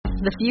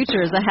The future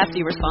is a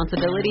hefty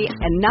responsibility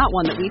and not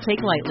one that we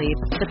take lightly.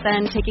 But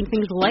then, taking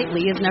things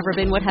lightly has never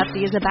been what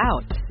Hefty is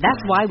about. That's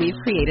why we've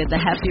created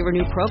the Hefty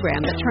Renew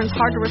program that turns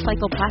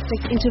hard-to-recycle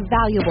plastics into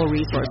valuable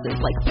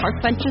resources like park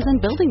benches and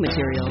building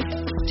materials.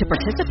 To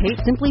participate,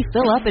 simply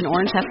fill up an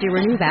orange Hefty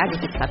Renew bag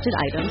with accepted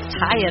items,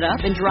 tie it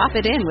up, and drop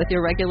it in with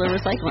your regular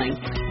recycling.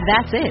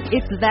 That's it.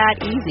 It's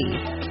that easy.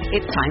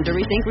 It's time to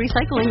rethink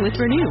recycling with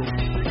Renew.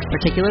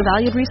 Particular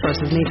valued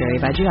resources may vary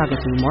by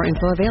geography. More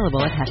info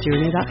available at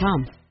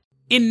heftyrenew.com.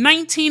 In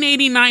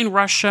 1989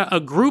 Russia,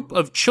 a group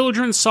of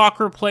children's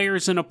soccer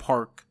players in a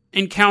park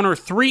encounter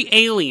 3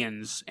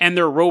 aliens and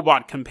their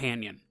robot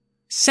companion.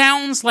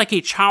 Sounds like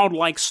a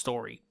childlike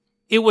story.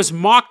 It was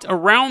mocked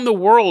around the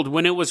world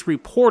when it was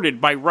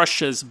reported by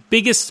Russia's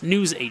biggest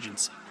news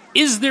agency.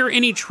 Is there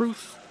any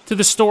truth to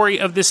the story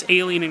of this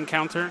alien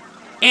encounter?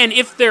 And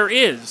if there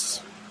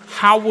is,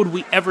 how would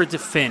we ever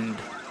defend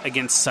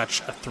against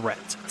such a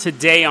threat?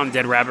 Today on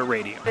Dead Rabbit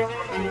Radio.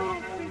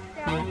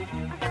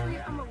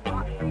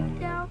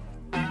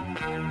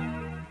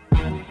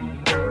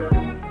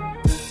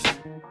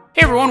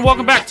 Hey everyone,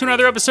 welcome back to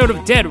another episode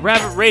of Dead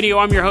Rabbit Radio.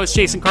 I'm your host,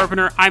 Jason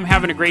Carpenter. I'm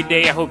having a great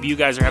day. I hope you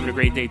guys are having a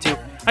great day too.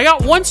 I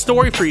got one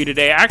story for you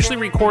today. I actually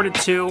recorded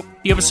 2.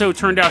 The episode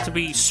turned out to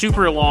be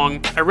super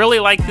long. I really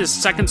like this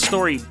second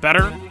story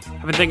better.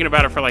 I've been thinking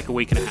about it for like a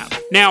week and a half.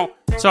 Now,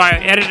 so I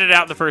edited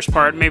out the first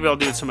part. Maybe I'll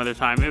do it some other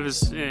time. It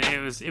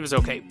was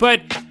okay.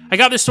 But I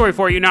got this story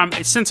for you. Now,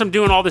 since I'm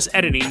doing all this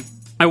editing,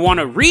 I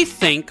want to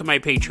rethink my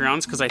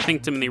Patreons because I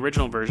thanked them in the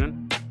original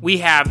version.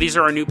 These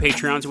are our new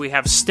Patreons. We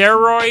have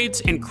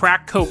Steroids and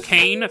Crack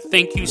Cocaine.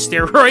 Thank you,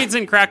 Steroids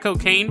and Crack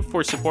Cocaine,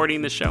 for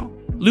supporting the show.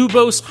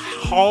 Lubos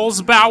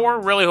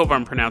Halsbauer. Really hope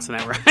I'm pronouncing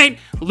that right.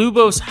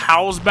 Lubos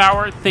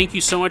Halsbauer. Thank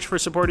you so much for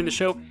supporting the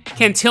show.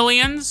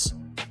 Cantillions.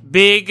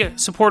 Big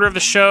supporter of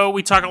the show.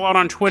 We talk a lot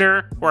on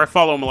Twitter, or I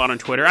follow him a lot on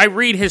Twitter. I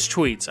read his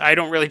tweets. I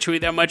don't really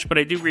tweet that much, but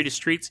I do read his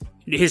tweets.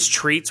 His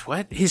tweets?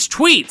 What? His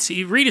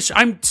tweets.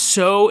 I'm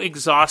so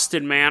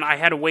exhausted, man. I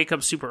had to wake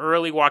up super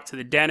early, walk to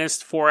the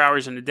dentist, 4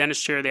 hours in the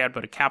dentist chair. They had to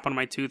put a cap on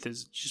my tooth.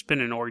 It's just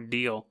been an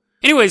ordeal.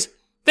 Anyways,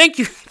 thank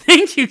you,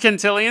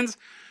 Cantillions,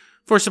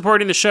 for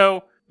supporting the show.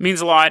 It means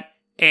a lot.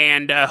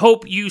 And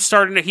hope you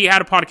started it. He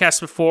had a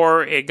podcast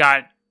before.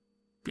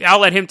 I'll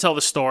let him tell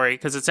the story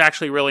because it's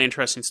actually a really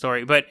interesting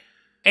story. But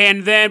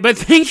thank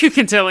you,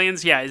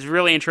 Cantillions. Yeah, it's a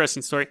really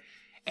interesting story.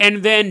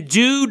 And then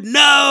Dude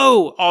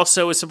No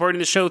also is supporting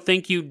the show.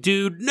 Thank you,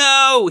 Dude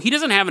No. He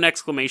doesn't have an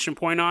exclamation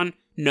point on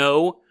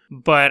no,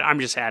 but I'm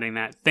just adding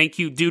that. Thank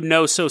you, Dude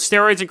No. So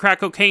Steroids and Crack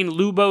Cocaine,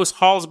 Lubos,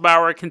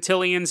 Halsbauer,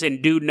 Cantillions,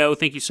 and Dude No.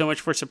 Thank you so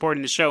much for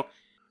supporting the show.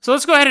 So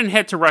let's go ahead and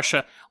head to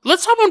Russia.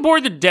 Let's hop on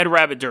board the Dead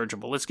Rabbit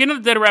Dirigible. Let's get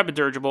into the Dead Rabbit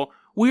Dirigible.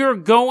 We are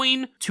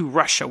going to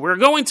Russia. We're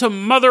going to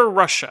Mother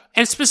Russia.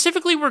 And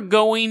specifically, we're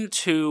going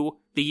to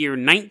the year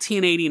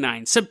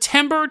 1989.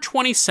 September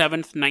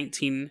 27th,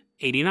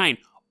 1989.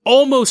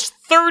 Almost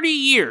 30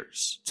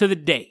 years to the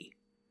day.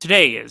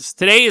 Today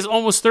is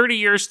almost 30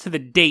 years to the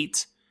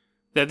date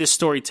that this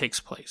story takes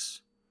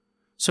place.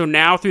 So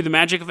now, through the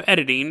magic of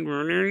editing,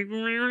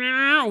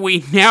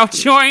 we now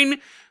join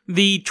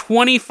the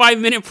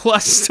 25-minute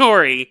plus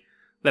story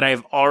that I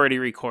have already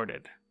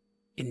recorded.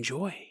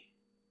 Enjoy.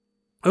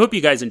 I hope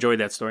you guys enjoyed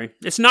that story.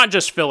 It's not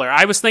just filler.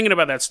 I was thinking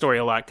about that story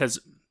a lot because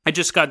I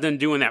just got done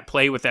doing that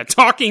play with that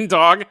talking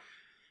dog.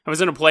 I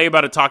was in a play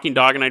about a talking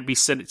dog, and I'd be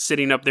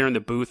sitting up there in the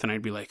booth, and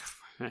I'd be like,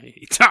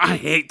 I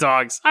hate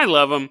dogs. I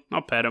love them.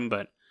 I'll pet them,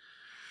 but...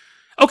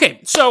 Okay,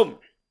 so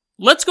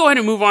let's go ahead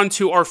and move on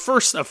to our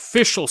first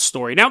official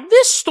story. Now,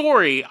 this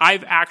story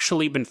I've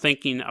actually been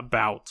thinking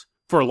about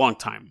for a long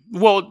time.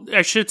 Well,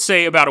 I should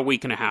say about a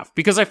week and a half,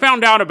 because I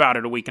found out about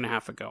it a week and a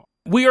half ago.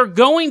 We are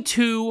going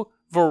to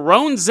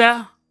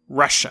Voronezh,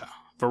 Russia.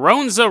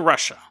 Voronezh,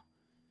 Russia.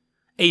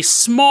 A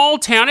small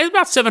town, it's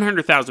about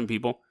 700,000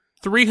 people,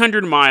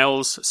 300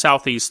 miles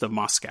southeast of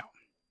Moscow.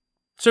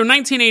 So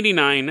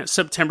 1989,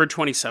 September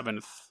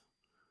 27th,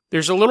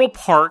 there's a little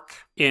park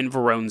in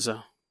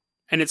Voronezh,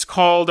 and it's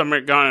called, I'm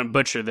going to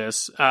butcher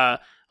this,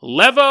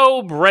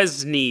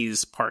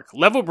 Levobrezhny's Park.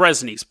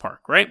 Levobrezhny's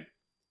Park, right?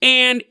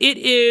 And it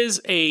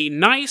is a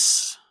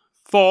nice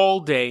fall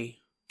day.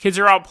 Kids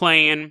are out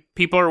playing.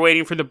 People are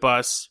waiting for the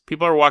bus.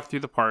 People are walking through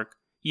the park.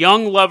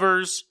 Young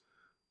lovers,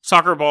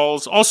 soccer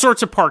balls, all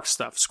sorts of park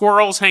stuff.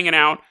 Squirrels hanging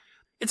out.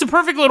 It's a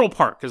perfect little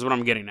park is what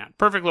I'm getting at.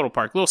 Perfect little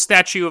park. Little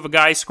statue of a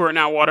guy squirting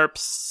out water.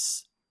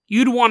 Psst.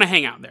 You'd want to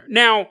hang out there.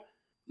 Now,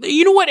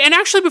 you know what? And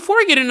actually, before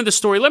I get into the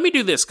story, let me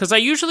do this because I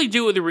usually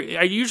do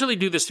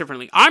this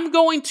differently. I'm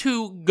going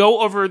to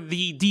go over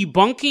the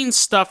debunking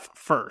stuff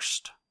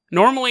first.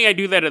 Normally, I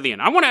do that at the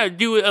end. I want to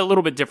do it a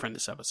little bit different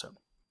this episode.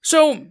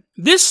 So,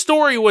 this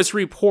story was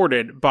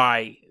reported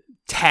by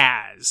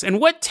TASS. And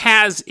what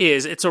TASS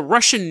is, it's a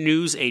Russian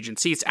news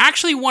agency. It's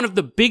actually one of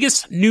the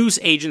biggest news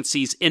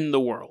agencies in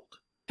the world.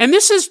 And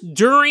this is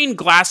during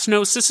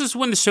Glasnost. This is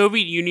when the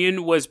Soviet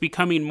Union was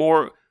becoming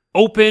more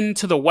open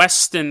to the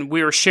West and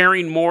we were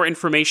sharing more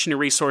information and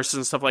resources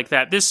and stuff like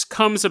that. This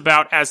comes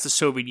about as the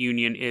Soviet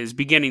Union is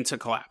beginning to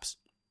collapse.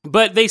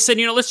 But they said,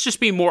 let's just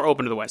be more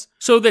open to the West.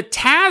 So the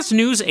TASS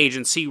news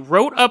agency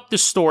wrote up the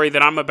story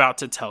that I'm about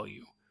to tell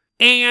you.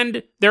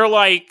 And they're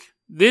like,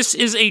 this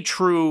is a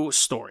true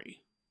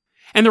story.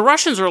 And the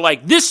Russians are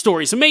like, this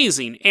story's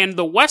amazing. And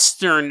the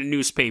Western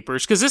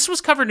newspapers, because this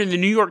was covered in the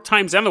New York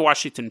Times and the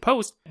Washington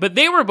Post, but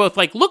they were both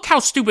like, look how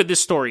stupid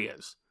this story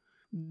is.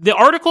 The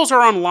articles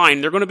are online.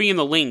 They're going to be in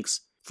the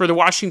links for the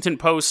Washington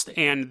Post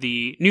and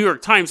the New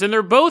York Times. And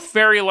they're both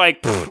very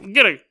like,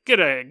 get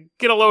a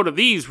load of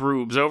these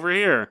rubes over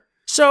here.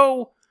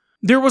 So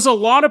there was a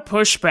lot of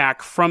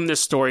pushback from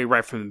this story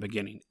right from the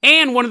beginning.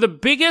 And one of the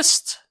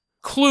biggest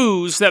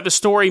clues that the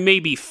story may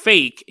be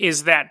fake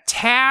is that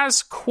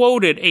TASS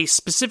quoted a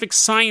specific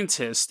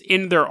scientist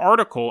in their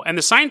article, and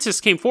the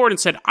scientist came forward and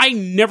said, I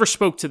never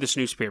spoke to this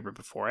newspaper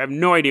before. I have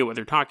no idea what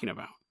they're talking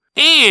about.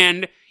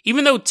 And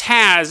even though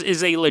TASS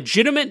is a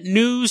legitimate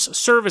news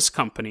service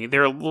company,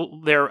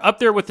 they're up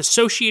there with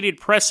Associated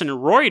Press and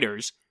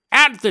Reuters,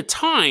 at the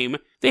time,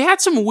 they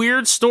had some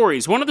weird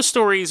stories. One of the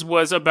stories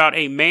was about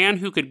a man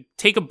who could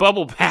take a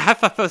bubble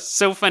bath. I thought it was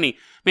so funny.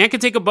 Man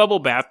could take a bubble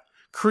bath,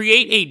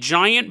 create a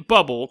giant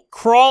bubble,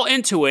 crawl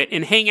into it,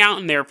 and hang out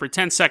in there for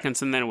 10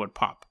 seconds, and then it would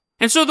pop.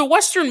 And so the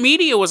Western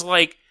media was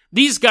like,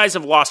 these guys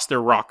have lost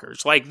their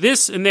rockers. Like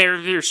this, and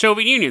they're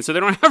Soviet Union, so they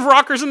don't have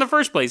rockers in the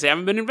first place. They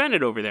haven't been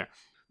invented over there.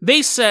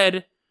 They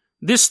said,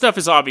 this stuff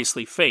is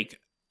obviously fake.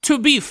 To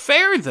be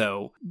fair,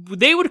 though,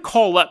 they would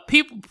call up,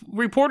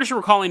 reporters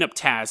were calling up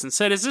TASS and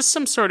said, is this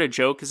some sort of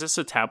joke? Is this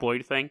a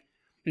tabloid thing?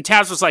 And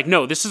TASS was like,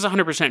 no, this is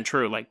 100%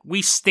 true. Like,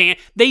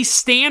 they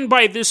stand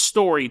by this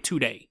story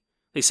today.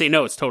 They say,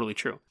 no, it's totally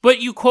true.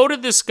 But you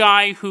quoted this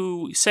guy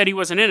who said he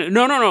wasn't in it.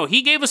 No.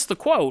 He gave us the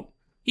quote.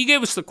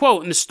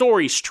 And the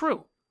story's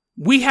true.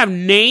 We have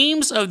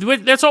names of,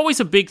 that's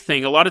always a big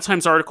thing. A lot of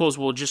times articles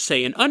will just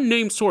say an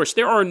unnamed source.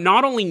 There are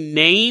not only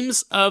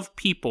names of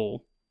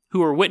people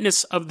who are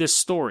witness of this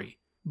story,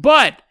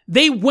 but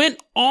they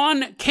went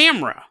on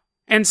camera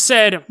and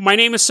said, my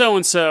name is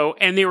so-and-so,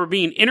 and they were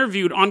being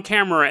interviewed on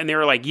camera, and they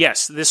were like,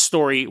 yes, this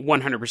story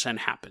 100%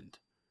 happened.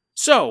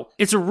 So,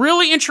 it's a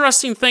really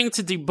interesting thing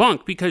to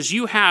debunk because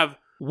you have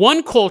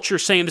one culture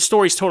saying the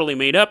story's totally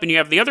made up, and you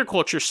have the other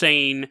culture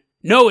saying,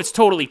 no, it's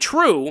totally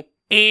true,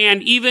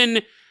 and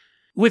even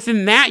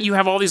within that, you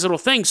have all these little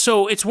things.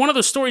 So, it's one of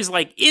those stories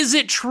like, is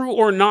it true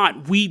or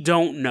not? We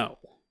don't know.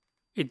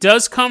 It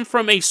does come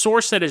from a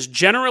source that is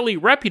generally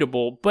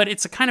reputable, but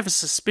it's a kind of a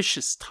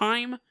suspicious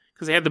time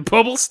because they had the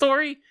bubble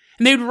story,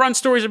 and they would run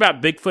stories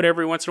about Bigfoot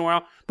every once in a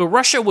while, but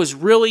Russia was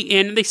really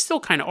in, and they still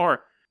kind of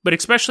are, but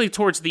especially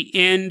towards the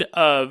end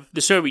of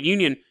the Soviet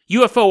Union,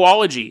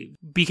 UFOlogy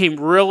became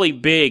really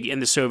big in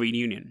the Soviet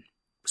Union.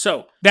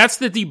 So, that's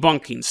the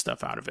debunking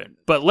stuff out of it.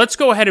 But let's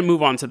go ahead and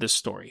move on to this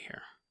story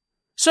here.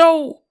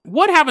 So,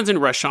 what happens in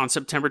Russia on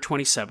September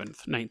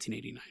 27th,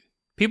 1989?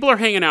 People are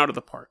hanging out at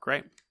the park,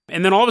 right?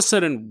 And then all of a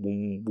sudden,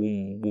 boom,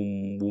 boom,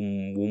 boom,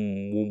 boom,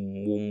 boom,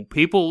 boom, boom,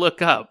 people look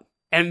up,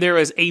 and there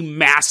is a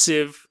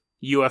massive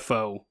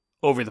UFO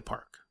over the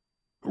park.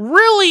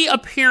 Really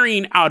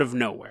appearing out of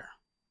nowhere.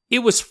 It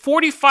was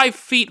 45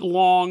 feet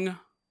long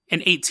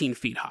and 18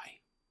 feet high.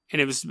 And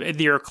it was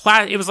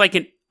like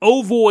an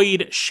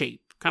ovoid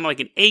shape, kind of like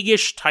an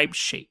eggish type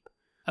shape.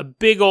 A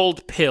big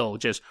old pill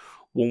just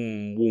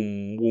woom,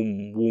 woom,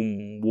 woom,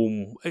 woom,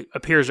 woom,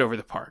 appears over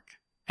the park.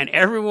 And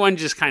everyone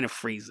just kind of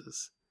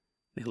freezes.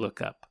 They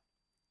look up.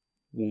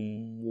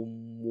 Woom,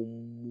 woom,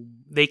 woom.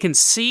 They can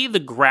see the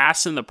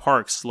grass in the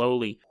park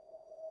slowly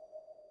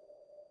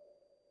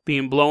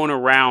being blown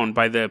around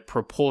by the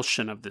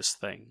propulsion of this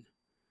thing.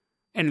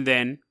 And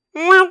then,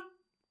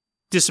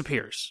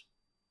 disappears.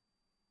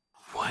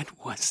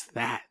 What was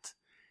that?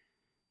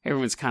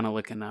 Everyone's kind of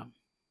looking up.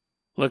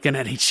 Looking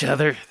at each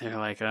other. They're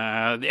like,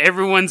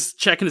 everyone's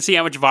checking to see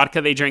how much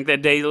vodka they drank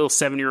that day. The little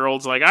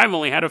 7-year-old's like, I've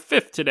only had a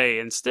fifth today.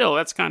 And still,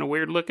 that's kind of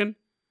weird looking.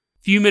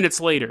 A few minutes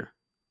later,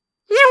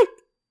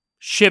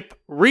 ship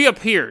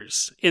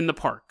reappears in the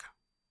park.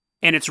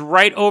 And it's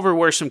right over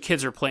where some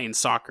kids are playing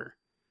soccer.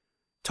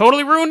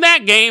 Totally ruined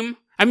that game.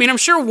 I mean, I'm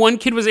sure one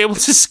kid was able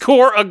to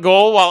score a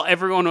goal while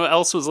everyone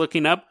else was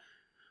looking up.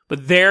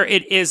 But there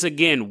it is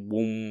again.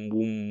 Woom,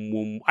 woom,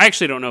 woom. I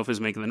actually don't know if it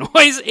was making the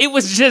noise. It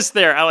was just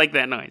there. I like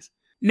that noise.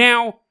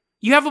 Now,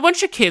 you have a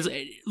bunch of kids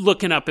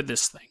looking up at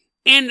this thing.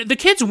 And the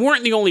kids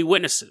weren't the only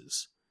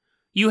witnesses.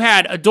 You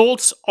had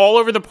adults all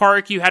over the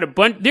park. You had a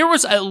bunch. There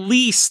was at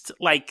least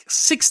like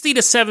 60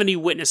 to 70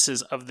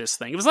 witnesses of this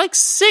thing. It was like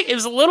it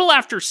was a little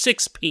after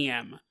 6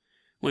 p.m.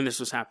 when this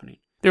was happening.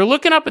 They're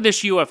looking up at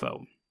this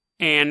UFO.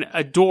 And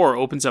a door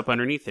opens up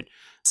underneath it.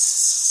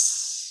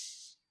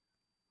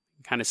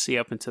 Kind of see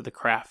up into the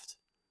craft.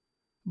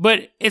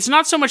 But it's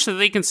not so much that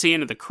they can see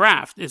into the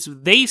craft, it's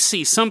they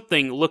see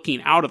something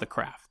looking out of the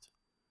craft.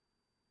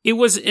 It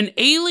was an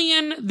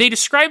alien. They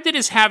described it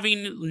as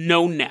having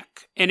no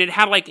neck, and it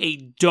had like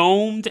a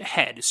domed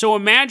head. So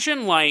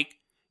imagine like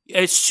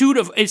a suit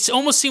of, it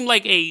almost seemed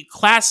like a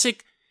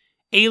classic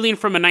alien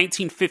from a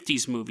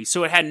 1950s movie.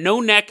 So it had no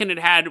neck, and it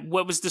had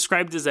what was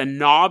described as a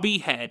knobby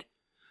head.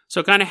 So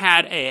it kind of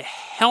had a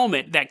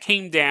helmet that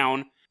came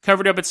down,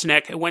 covered up its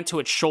neck, it went to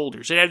its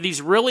shoulders. It had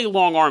these really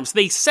long arms.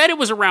 They said it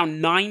was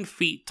around 9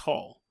 feet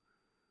tall.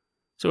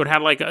 So it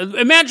had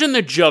imagine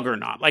the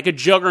Juggernaut, like a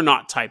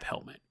Juggernaut type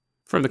helmet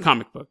from the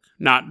comic book,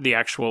 not the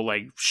actual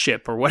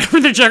ship or whatever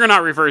the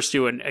Juggernaut refers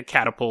to, a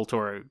catapult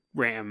or a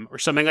ram or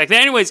something like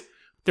that. Anyways,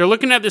 they're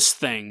looking at this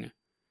thing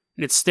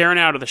and it's staring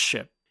out of the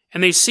ship.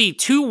 And they see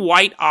 2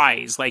 white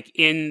eyes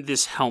in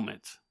this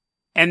helmet.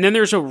 And then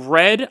there's a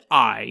red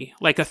eye,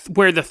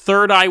 where the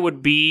third eye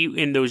would be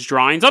in those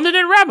drawings on the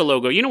Dead Rabbit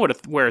logo. You know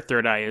where a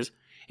third eye is.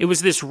 It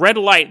was this red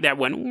light that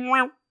went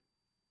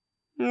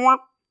and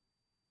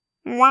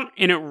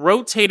it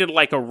rotated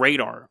like a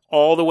radar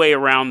all the way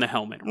around the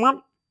helmet.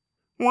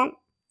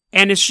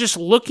 And it's just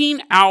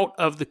looking out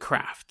of the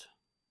craft.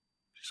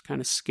 Just kind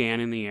of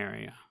scanning the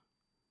area.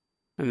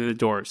 And then the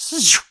door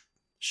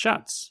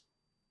shuts.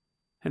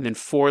 And then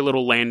 4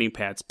 little landing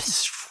pads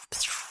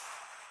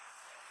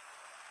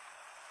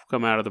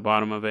come out of the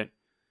bottom of it.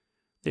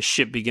 The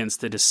ship begins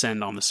to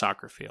descend on the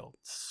soccer field.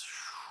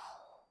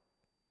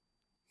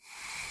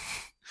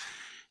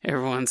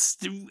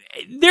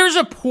 There's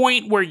a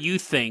point where you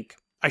think,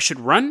 I should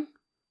run,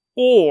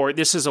 or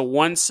this is a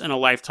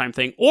once-in-a-lifetime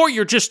thing, or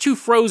you're just too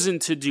frozen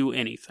to do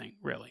anything,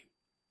 really.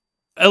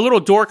 A little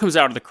door comes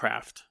out of the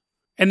craft,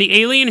 and the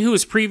alien who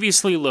was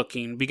previously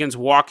looking begins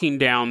walking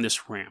down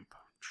this ramp.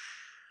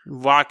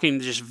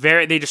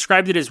 They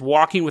described it as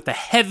walking with a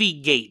heavy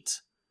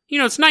gait.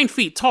 It's 9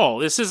 feet tall.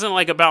 This isn't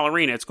like a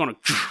ballerina. It's going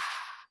to...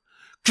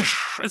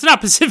 It's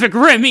not Pacific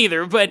Rim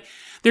either, but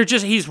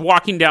he's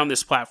walking down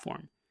this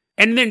platform.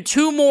 And then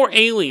 2 more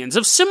aliens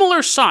of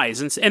similar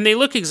size, and they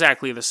look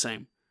exactly the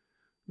same,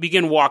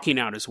 begin walking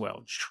out as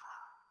well.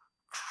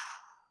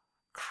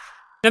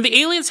 Now,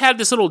 the aliens had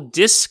this little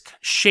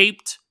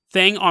disc-shaped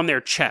thing on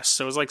their chest.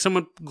 So it was like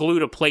someone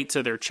glued a plate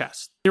to their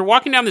chest. They're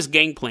walking down this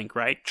gangplank,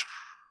 right?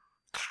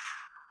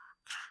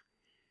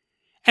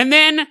 And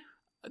then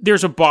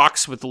there's a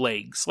box with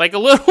legs, like a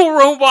little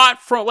robot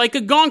like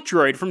a Gonk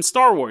droid from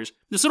Star Wars.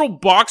 This little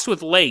box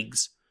with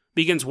legs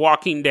begins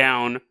walking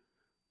down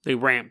the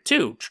ramp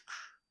too.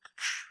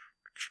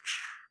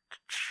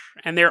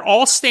 And they're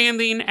all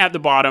standing at the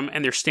bottom,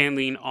 and they're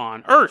standing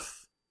on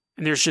Earth.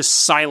 And there's just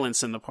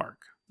silence in the park.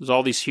 Because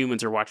all these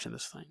humans are watching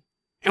this thing.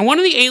 And one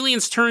of the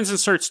aliens turns and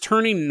starts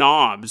turning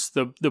knobs.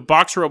 The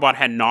box robot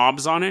had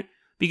knobs on it.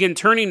 Begin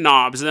turning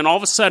knobs, and then all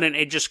of a sudden,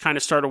 it just kind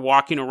of started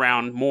walking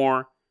around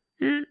more.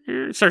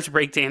 It starts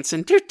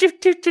breakdancing.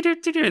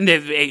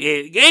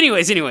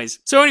 Anyways.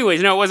 So no,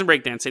 it wasn't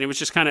breakdancing. It was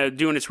just kind of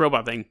doing its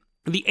robot thing.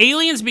 The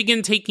aliens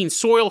begin taking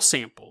soil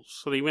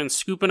samples. So they begin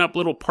scooping up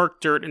little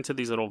park dirt into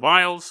these little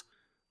vials,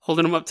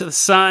 holding them up to the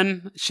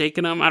sun,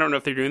 shaking them. I don't know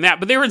if they're doing that,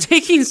 but they were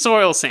taking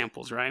soil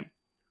samples, right?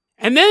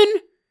 And then,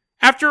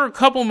 after a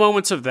couple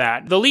moments of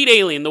that, the lead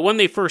alien, the one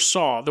they first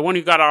saw, the one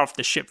who got off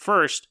the ship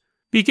first,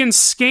 begins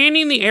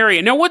scanning the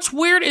area. Now, what's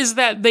weird is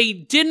that they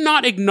did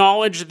not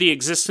acknowledge the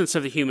existence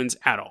of the humans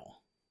at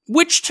all,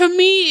 which to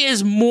me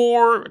is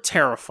more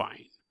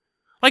terrifying.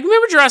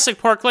 Remember Jurassic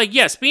Park?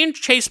 Yes, being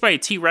chased by a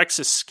T-Rex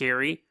is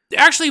scary.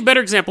 Actually, a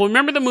better example,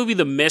 remember the movie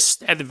The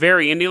Mist at the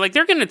very ending?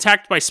 They're getting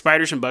attacked by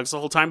spiders and bugs the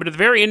whole time, but at the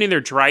very ending, they're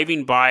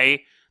driving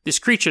by this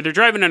creature. They're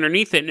driving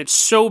underneath it, and it's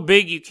so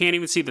big you can't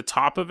even see the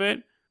top of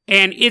it.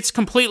 And it's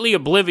completely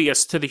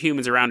oblivious to the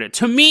humans around it.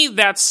 To me,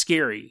 that's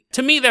scary.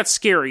 To me, that's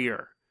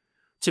scarier.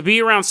 To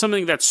be around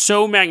something that's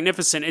so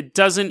magnificent, it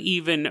doesn't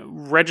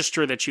even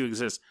register that you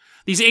exist.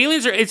 These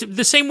aliens it's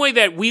the same way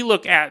that we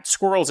look at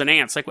squirrels and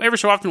ants. Every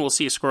so often we'll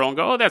see a squirrel and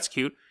go, oh, that's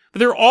cute. But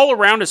they're all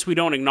around us. We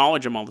don't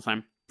acknowledge them all the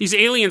time. These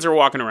aliens are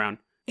walking around.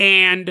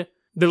 And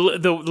the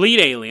lead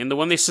alien, the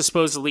one they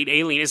suppose the lead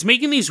alien, is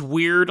making these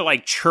weird,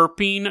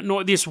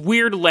 chirping, this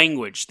weird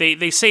language.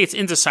 They say it's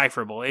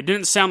indecipherable. It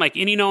didn't sound like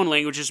any known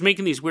language. It's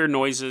making these weird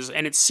noises,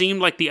 and it seemed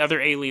like the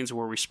other aliens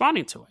were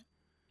responding to it.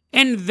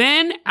 And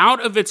then,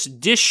 out of its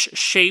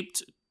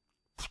dish-shaped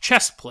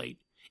chest plate,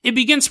 it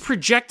begins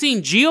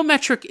projecting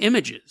geometric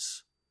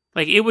images.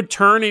 It would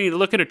turn and you'd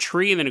look at a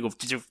tree and then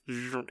it'd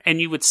go, and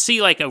you would see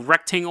a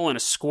rectangle and a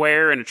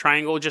square and a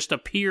triangle just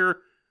appear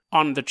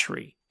on the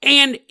tree.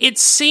 And it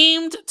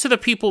seemed to the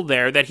people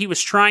there that he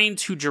was trying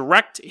to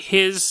direct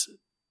his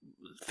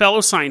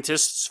fellow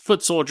scientists,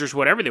 foot soldiers,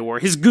 whatever they were,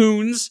 his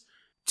goons,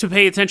 to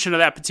pay attention to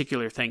that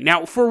particular thing.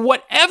 Now, for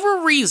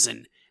whatever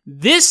reason,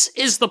 this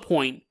is the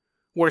point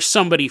where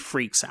somebody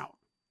freaks out.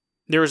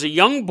 There was a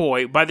young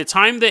boy, by the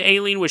time the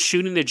alien was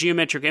shooting the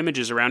geometric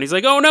images around, he's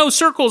like, oh no,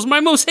 circles, my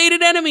most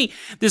hated enemy.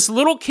 This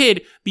little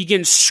kid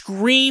begins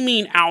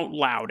screaming out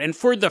loud. And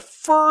for the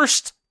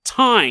first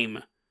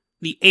time,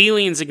 the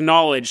aliens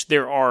acknowledge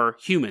there are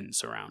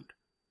humans around.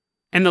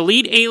 And the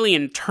lead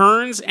alien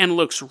turns and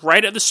looks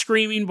right at the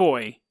screaming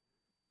boy,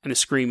 and the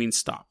screaming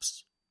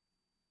stops.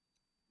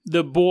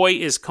 The boy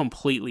is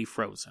completely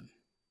frozen.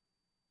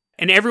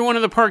 And everyone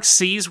in the park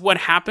sees what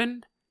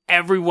happened.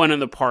 Everyone in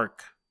the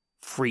park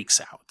freaks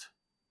out.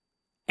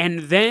 And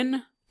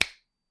then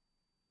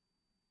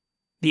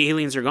the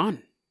aliens are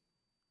gone.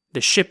 The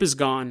ship is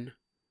gone.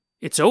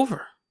 It's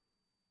over.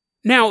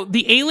 Now,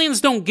 the aliens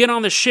don't get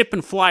on the ship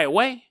and fly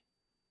away.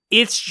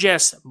 It's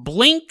just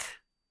blink,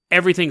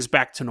 everything's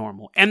back to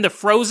normal. And the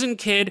frozen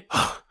kid,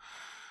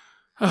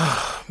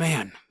 oh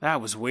man,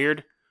 that was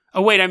weird.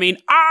 Oh wait,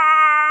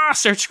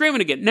 start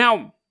screaming again.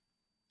 Now,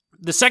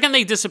 the second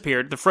they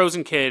disappeared, the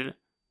frozen kid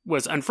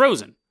was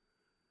unfrozen.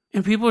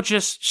 And people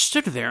just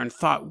stood there and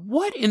thought,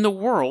 what in the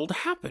world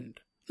happened?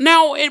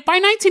 Now, by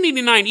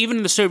 1989, even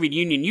in the Soviet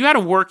Union, you had a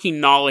working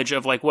knowledge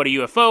of like what a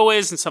UFO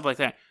is and stuff like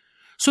that.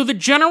 So the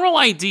general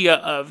idea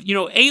of,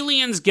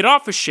 aliens get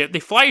off a ship, they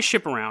fly a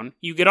ship around,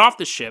 you get off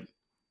the ship,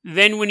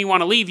 then when you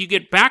want to leave, you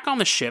get back on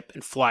the ship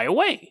and fly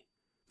away.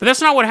 But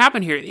that's not what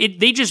happened here.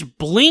 They just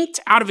blinked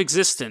out of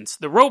existence.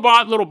 The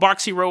robot, little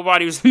boxy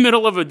robot, he was in the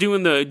middle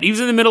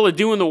of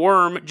doing the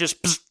worm,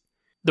 just psst.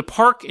 The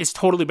park is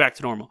totally back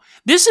to normal.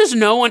 This is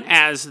known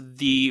as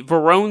the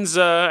Voronezh,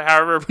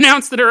 however I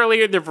pronounced it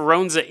earlier, the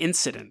Voronezh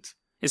incident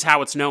is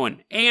how it's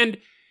known. And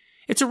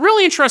it's a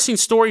really interesting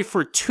story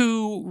for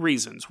two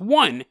reasons.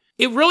 One,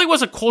 it really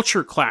was a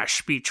culture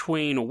clash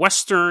between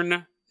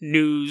Western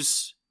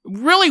news,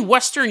 really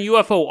Western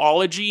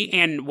UFOlogy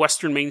and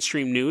Western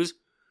mainstream news,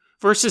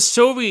 versus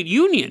Soviet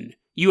Union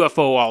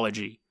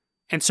UFOlogy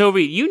and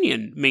Soviet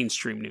Union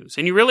mainstream news.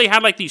 And you really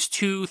had like these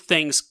two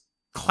things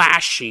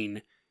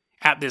clashing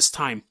at this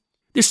time.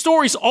 This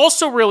story is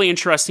also really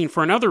interesting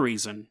for another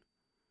reason.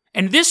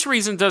 And this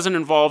reason doesn't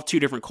involve two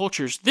different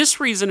cultures. This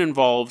reason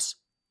involves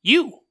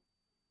you.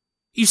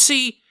 You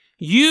see,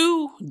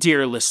 you,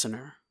 dear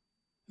listener,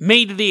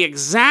 made the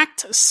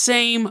exact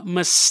same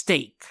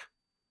mistake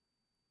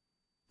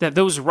that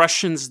those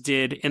Russians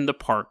did in the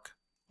park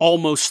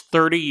almost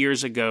 30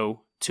 years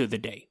ago to the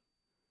day.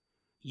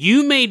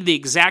 You made the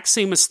exact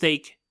same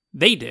mistake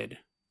they did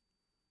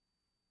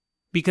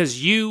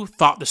because you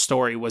thought the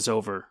story was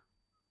over.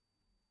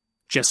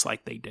 Just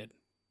like they did.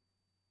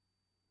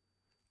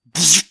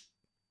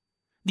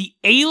 The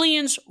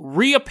aliens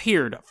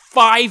reappeared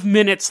 5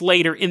 minutes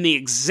later in the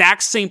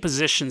exact same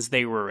positions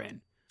they were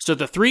in. So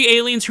the three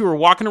aliens who were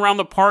walking around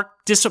the park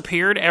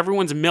disappeared.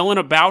 Everyone's milling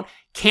about,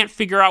 can't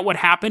figure out what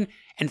happened.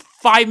 And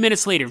 5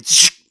 minutes later,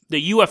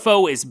 the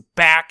UFO is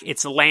back.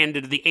 It's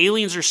landed. The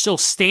aliens are still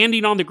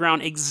standing on the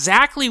ground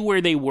exactly where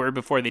they were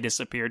before they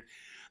disappeared.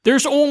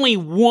 There's only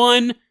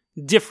one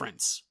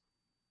difference.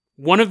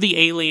 One of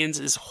the aliens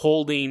is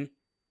holding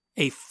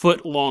a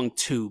foot-long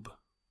tube.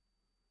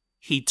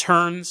 He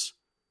turns,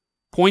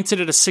 points it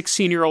at a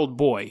 16-year-old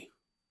boy.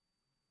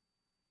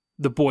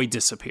 The boy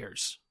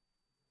disappears.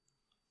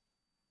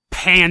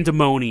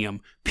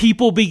 Pandemonium.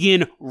 People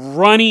begin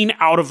running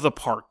out of the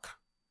park.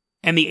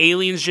 And the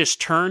aliens just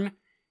turn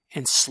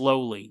and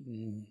slowly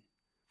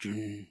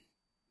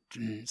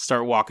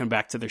start walking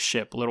back to their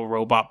ship. Little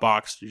robot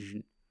box,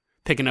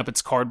 picking up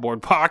its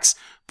cardboard box,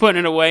 putting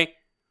it away,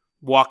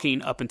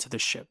 walking up into the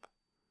ship.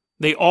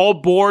 They all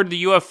board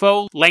the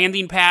UFO,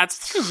 landing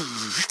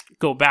pads,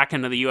 go back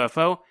into the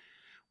UFO,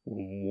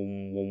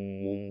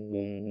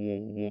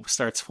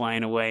 starts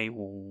flying away.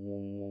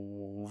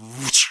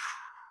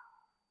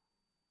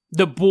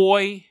 The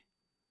boy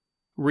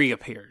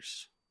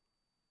reappears.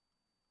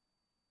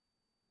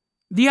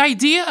 The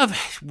idea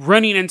of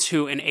running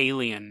into an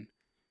alien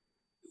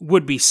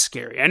would be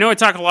scary. I know I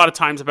talk a lot of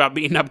times about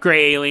beating up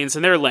gray aliens,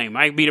 and they're lame.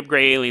 I beat up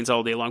gray aliens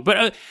all day long.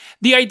 But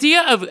the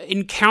idea of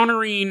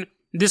encountering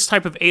this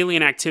type of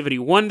alien activity,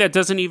 one that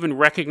doesn't even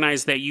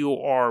recognize that you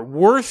are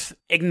worth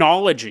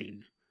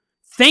acknowledging,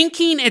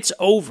 thinking it's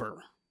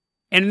over,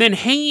 and then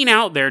hanging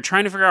out there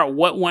trying to figure out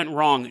what went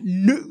wrong,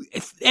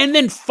 and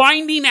then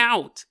finding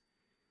out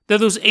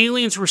that those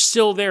aliens were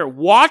still there,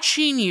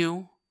 watching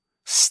you,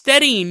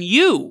 studying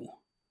you,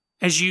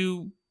 as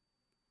you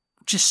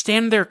just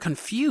stand there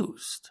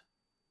confused.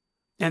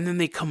 And then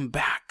they come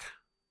back.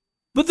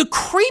 But the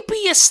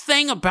creepiest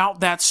thing about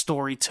that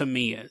story to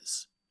me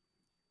is,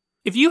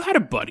 if you had a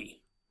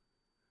buddy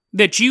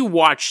that you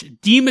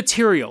watched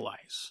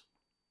dematerialize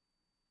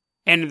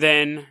and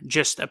then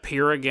just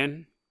appear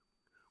again,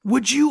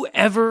 would you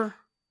ever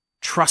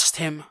trust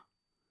him?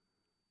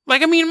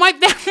 Like,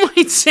 that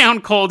might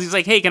sound cold. He's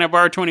like, hey, can I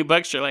borrow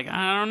 $20? You're like,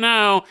 I don't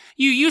know.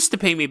 You used to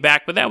pay me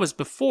back, but that was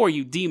before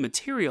you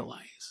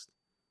dematerialized.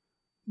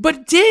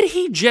 But did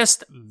he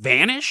just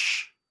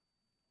vanish?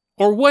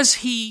 Or was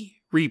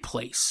he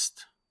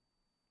replaced?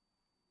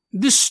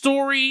 The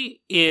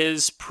story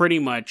is pretty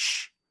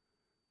much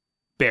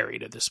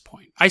buried at this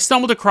point. I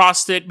stumbled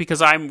across it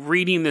because I'm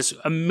reading this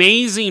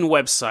amazing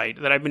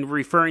website that I've been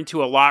referring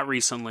to a lot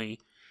recently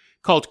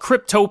called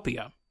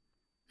Cryptopia.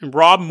 And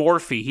Rob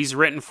Morphy, he's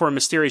written for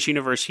Mysterious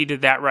Universe. He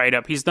did that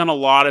write-up. He's done a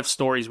lot of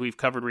stories we've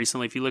covered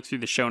recently. If you look through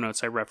the show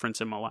notes, I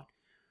reference him a lot.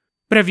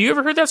 But have you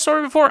ever heard that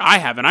story before? I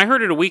haven't. I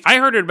heard it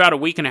about a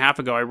week and a half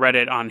ago. I read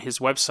it on his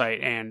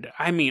website. And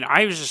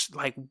I was just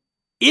like,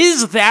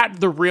 is that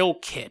the real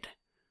kid?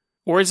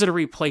 Or is it a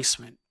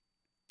replacement?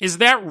 Is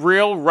that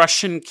real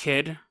Russian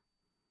kid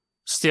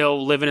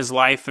still living his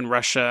life in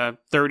Russia,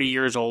 30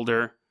 years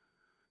older,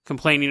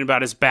 complaining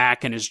about his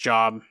back and his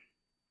job?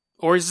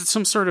 Or is it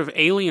some sort of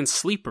alien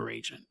sleeper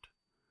agent?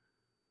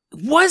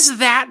 Was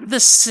that the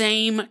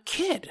same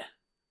kid?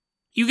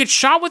 You get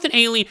shot with an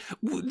alien.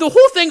 The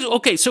whole thing's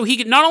okay. So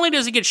not only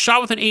does he get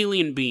shot with an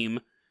alien beam,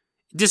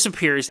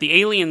 disappears,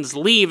 the aliens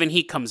leave, and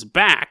he comes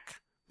back.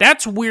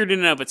 That's weird in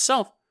and of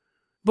itself.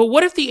 But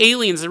what if the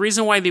aliens, the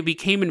reason why they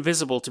became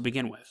invisible to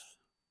begin with,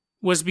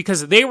 was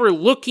because they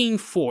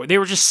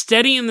were just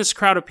studying this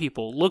crowd of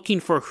people, looking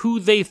for who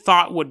they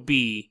thought would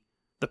be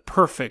the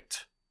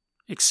perfect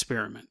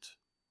experiment.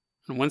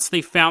 And once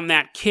they found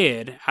that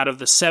kid out of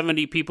the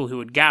 70 people who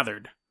had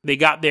gathered, they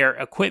got their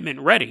equipment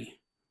ready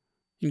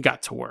and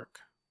got to work.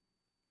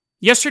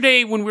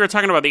 Yesterday, when we were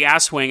talking about the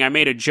Asswing, I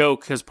made a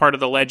joke because part of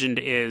the legend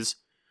is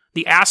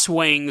the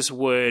Asswings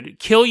would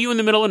kill you in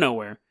the middle of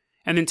nowhere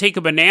and then take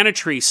a banana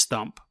tree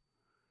stump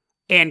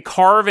and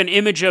carve an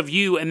image of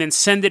you and then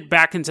send it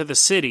back into the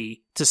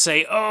city to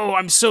say, oh,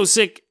 I'm so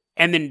sick,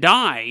 and then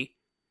die.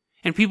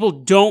 And people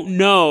don't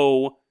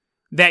know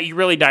that you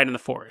really died in the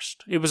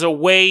forest. It was a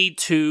way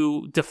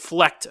to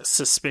deflect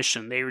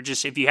suspicion. They were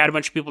just, if you had a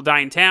bunch of people die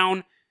in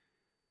town,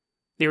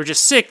 they were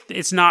just sick.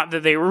 It's not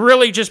that they were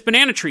really just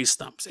banana tree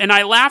stumps. And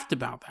I laughed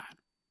about that.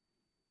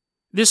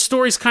 This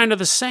story's kind of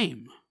the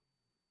same.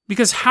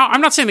 Because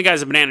I'm not saying the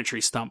guy's a banana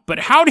tree stump, but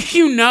how do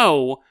you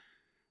know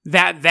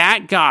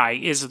that guy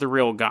is the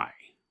real guy?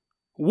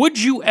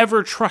 Would you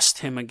ever trust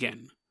him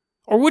again?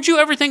 Or would you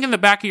ever think in the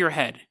back of your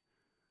head,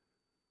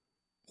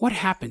 what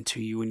happened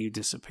to you when you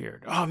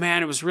disappeared? Oh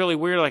man, it was really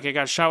weird. Like I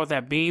got shot with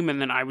that beam and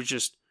then I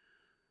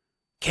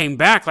came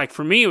back. Like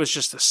for me, it was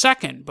just a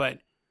second, and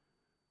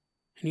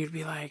you'd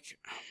be like,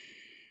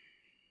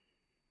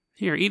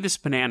 here, eat this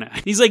banana.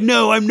 He's like,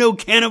 no, I'm no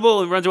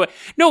cannibal, and runs away.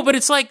 No, but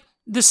it's like,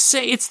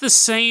 it's the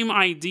same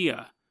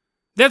idea.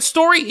 That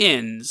story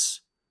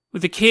ends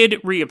with the kid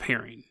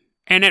reappearing.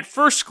 And at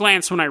first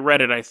glance when I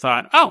read it, I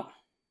thought, oh,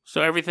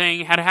 so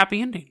everything had a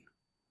happy ending.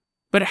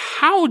 But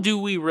how do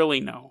we really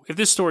know, if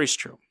this story's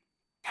true,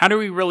 how do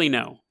we really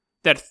know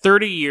that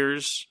 30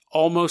 years,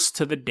 almost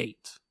to the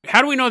date,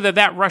 how do we know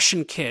that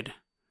Russian kid,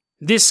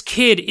 this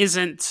kid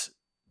isn't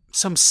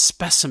some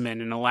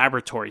specimen in a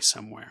laboratory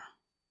somewhere?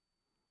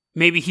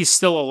 Maybe he's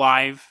still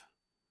alive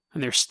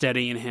and they're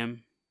studying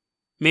him.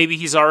 Maybe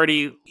he's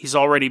already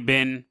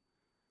been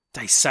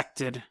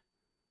dissected.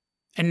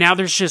 And now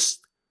there's just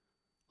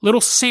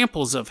little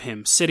samples of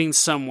him sitting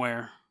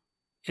somewhere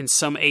in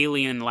some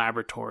alien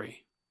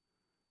laboratory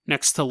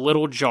next to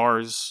little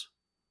jars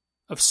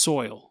of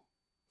soil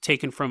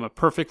taken from a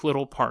perfect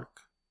little park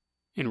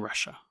in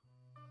Russia.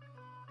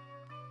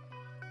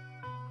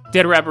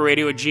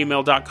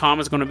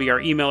 DeadRabbitRadio@gmail.com is going to be our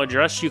email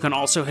address. You can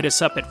also hit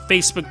us up at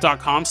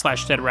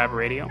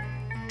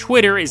Facebook.com/DeadRabbitRadio.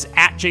 Twitter is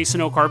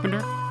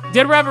 @JasonOCarpenter.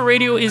 Dead Rabbit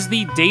Radio is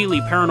the daily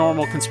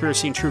paranormal,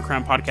 conspiracy, and true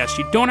crime podcast.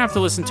 You don't have to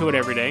listen to it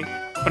every day,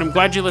 but I'm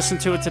glad you listened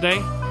to it today.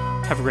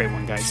 Have a great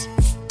one, guys.